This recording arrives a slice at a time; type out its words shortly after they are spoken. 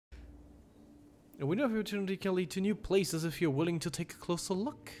A window of opportunity can lead to new places if you're willing to take a closer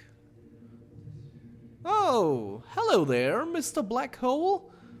look. Oh, hello there, Mr. Black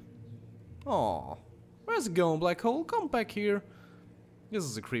Hole. Aw, where's it going, Black Hole? Come back here. This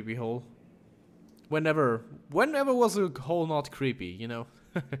is a creepy hole. Whenever was a hole not creepy, you know?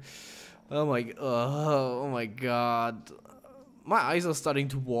 Oh my god. My eyes are starting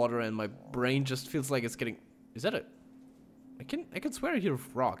to water and my brain just feels like it's getting... Is that a... I can swear I hear a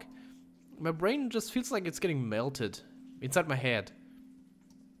frog. My brain just feels like it's getting melted inside my head.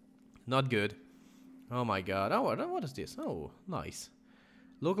 Not good. Oh my god. Oh, what is this? Oh, nice.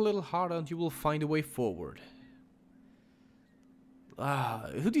 Look a little harder and you will find a way forward. Ah,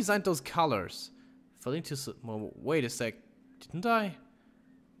 who designed those colors? Fell into... Well, wait a sec. Didn't I?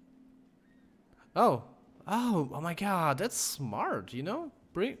 Oh. Oh my god. That's smart, you know?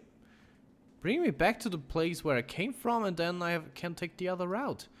 Bring me back to the place where I came from and then I can take the other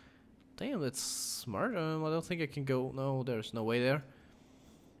route. Damn, that's smart. I don't think I can go... No, there's no way there.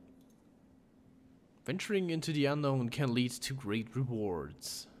 Venturing into the unknown can lead to great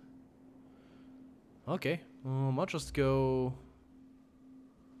rewards. Okay. I'll just go...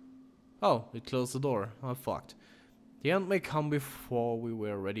 Oh, it closed the door. I'm fucked. The end may come before we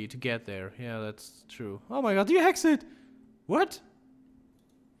were ready to get there. Yeah, that's true. Oh my god, the exit! What?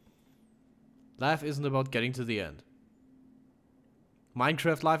 Life isn't about getting to the end.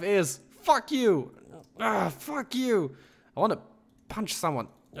 Minecraft life is. Fuck you! Ah, fuck you! I want to punch someone.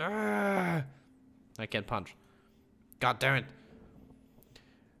 Ah, I can't punch. God damn it.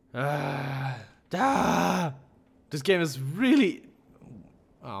 This game is really...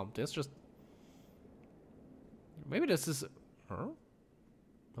 there's just... Maybe this is... Huh?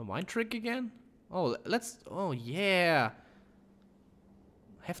 A mind trick again? Oh, let's... Oh, yeah.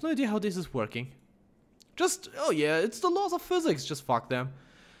 I have no idea how this is working. Just... Oh, yeah, it's the laws of physics. Just fuck them.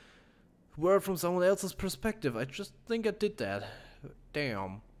 Word from someone else's perspective. I just think I did that.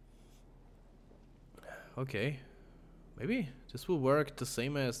 Damn. Okay. Maybe this will work the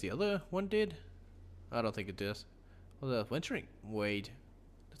same as the other one did? I don't think it does. Oh, the venturing. Wait.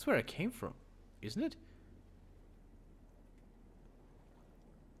 That's where I came from, isn't it?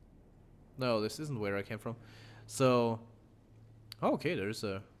 No, this isn't where I came from. So... Oh, okay, there's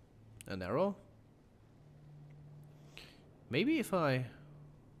an arrow. Maybe if I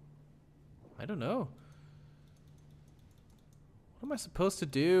don't know. What am I supposed to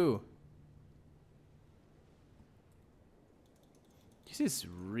do? This is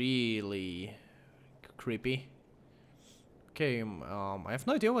really creepy. Okay, I have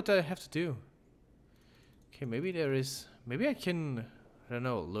no idea what I have to do. Okay, maybe there is... Maybe I can... I don't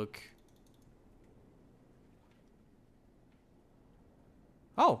know, look...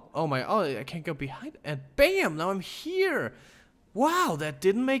 Oh my, I can't go behind, and bam, now I'm here. Wow, that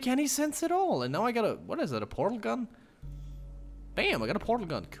didn't make any sense at all. And now I got a, what is that, a portal gun? Bam, I got a portal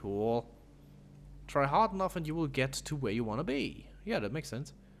gun, cool. Try hard enough and you will get to where you want to be. Yeah, that makes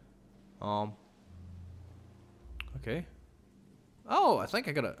sense. Okay. Oh, I think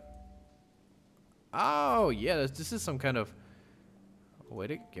I gotta... Oh, yeah, this is some kind of...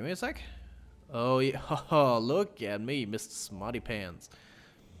 Wait, give me a sec. Oh, yeah, oh, look at me, Mr. Smarty Pants.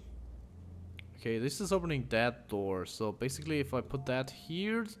 Okay, this is opening that door, so basically if I put that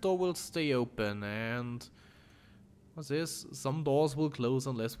here, the door will stay open, and... What's this? Some doors will close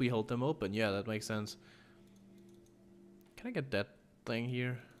unless we hold them open. Yeah, that makes sense. Can I get that thing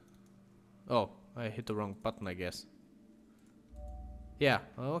here? Oh, I hit the wrong button, I guess. Yeah,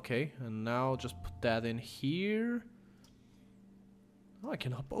 okay, and now just put that in here. Oh, I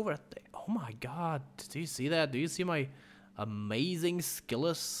can hop over there. Oh my god, do you see that? Do you see my amazing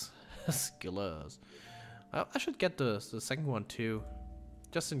skillers? Skillers. I should get the second one too,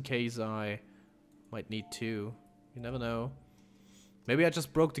 just in case I might need two. You never know. Maybe I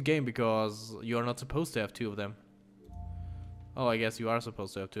just broke the game because you are not supposed to have two of them. Oh, I guess you are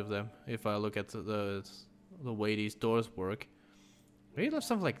supposed to have two of them. If I look at the way these doors work. Maybe there's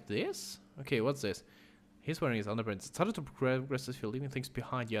something like this? Okay, what's this? He's wearing his underpants. It's harder to progress if you're leaving things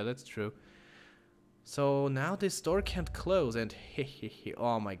behind. Yeah, that's true. So now this door can't close and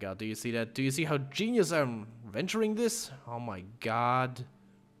oh my god, do you see that? Do you see how genius I'm venturing this? Oh my god.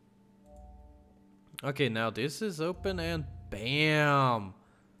 Okay, now this is open and bam!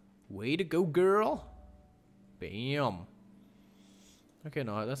 Way to go, girl! Bam! Okay,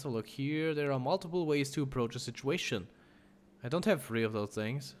 now let's have a look here. There are multiple ways to approach a situation. I don't have 3 of those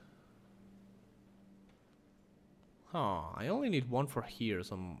things. Huh, I only need 1 for here,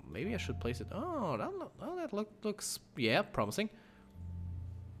 so maybe I should place it. Oh, that looks, yeah, promising.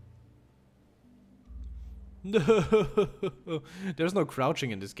 No, there's no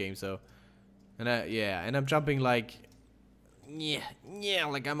crouching in this game, so. And yeah, and I'm jumping like, yeah,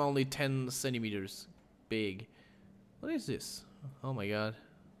 like I'm only 10 centimeters big. What is this? Oh my god.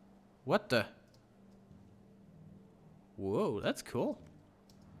 What the? Whoa, that's cool.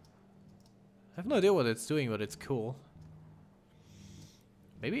 I have no idea what it's doing, but it's cool.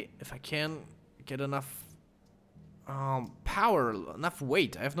 Maybe if I can get enough power, enough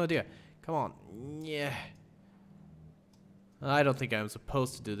weight. I have no idea. Come on. Yeah. I don't think I'm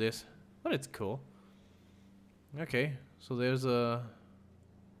supposed to do this, but it's cool. Okay, so there's a...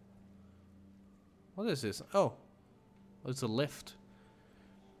 What is this? Oh, it's a lift.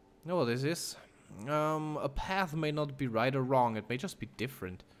 No, what is this? A path may not be right or wrong. It may just be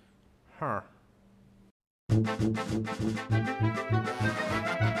different. Huh.